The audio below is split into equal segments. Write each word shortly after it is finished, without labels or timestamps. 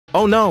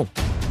Oh no!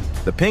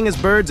 The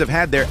Pingas birds have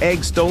had their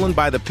eggs stolen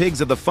by the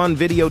pigs of the fun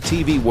video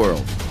TV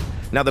world.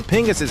 Now the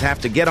Pingases have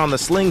to get on the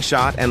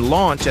slingshot and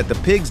launch at the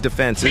pigs'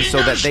 defenses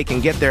so that they can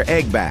get their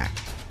egg back.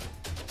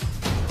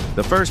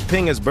 The first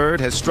Pingas bird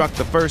has struck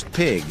the first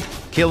pig,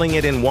 killing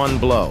it in one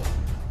blow.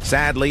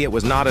 Sadly, it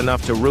was not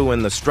enough to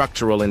ruin the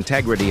structural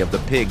integrity of the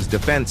pig's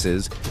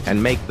defenses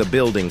and make the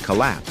building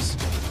collapse.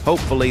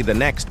 Hopefully, the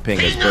next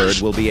Pingas bird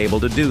will be able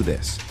to do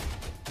this.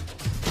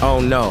 Oh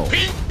no,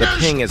 the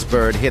Pingas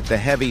bird hit the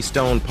heavy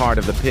stone part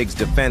of the pig's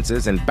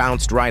defenses and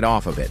bounced right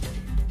off of it.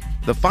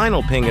 The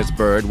final Pingas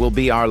bird will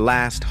be our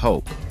last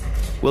hope.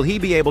 Will he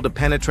be able to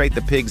penetrate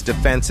the pig's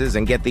defenses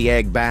and get the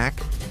egg back?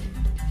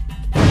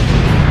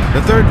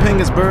 The third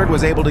Pingas bird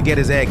was able to get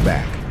his egg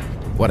back.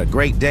 What a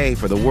great day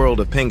for the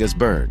world of Pingas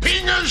birds.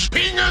 Pingas,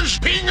 Pingas,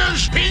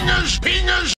 Pingas, Pingas, Pingas.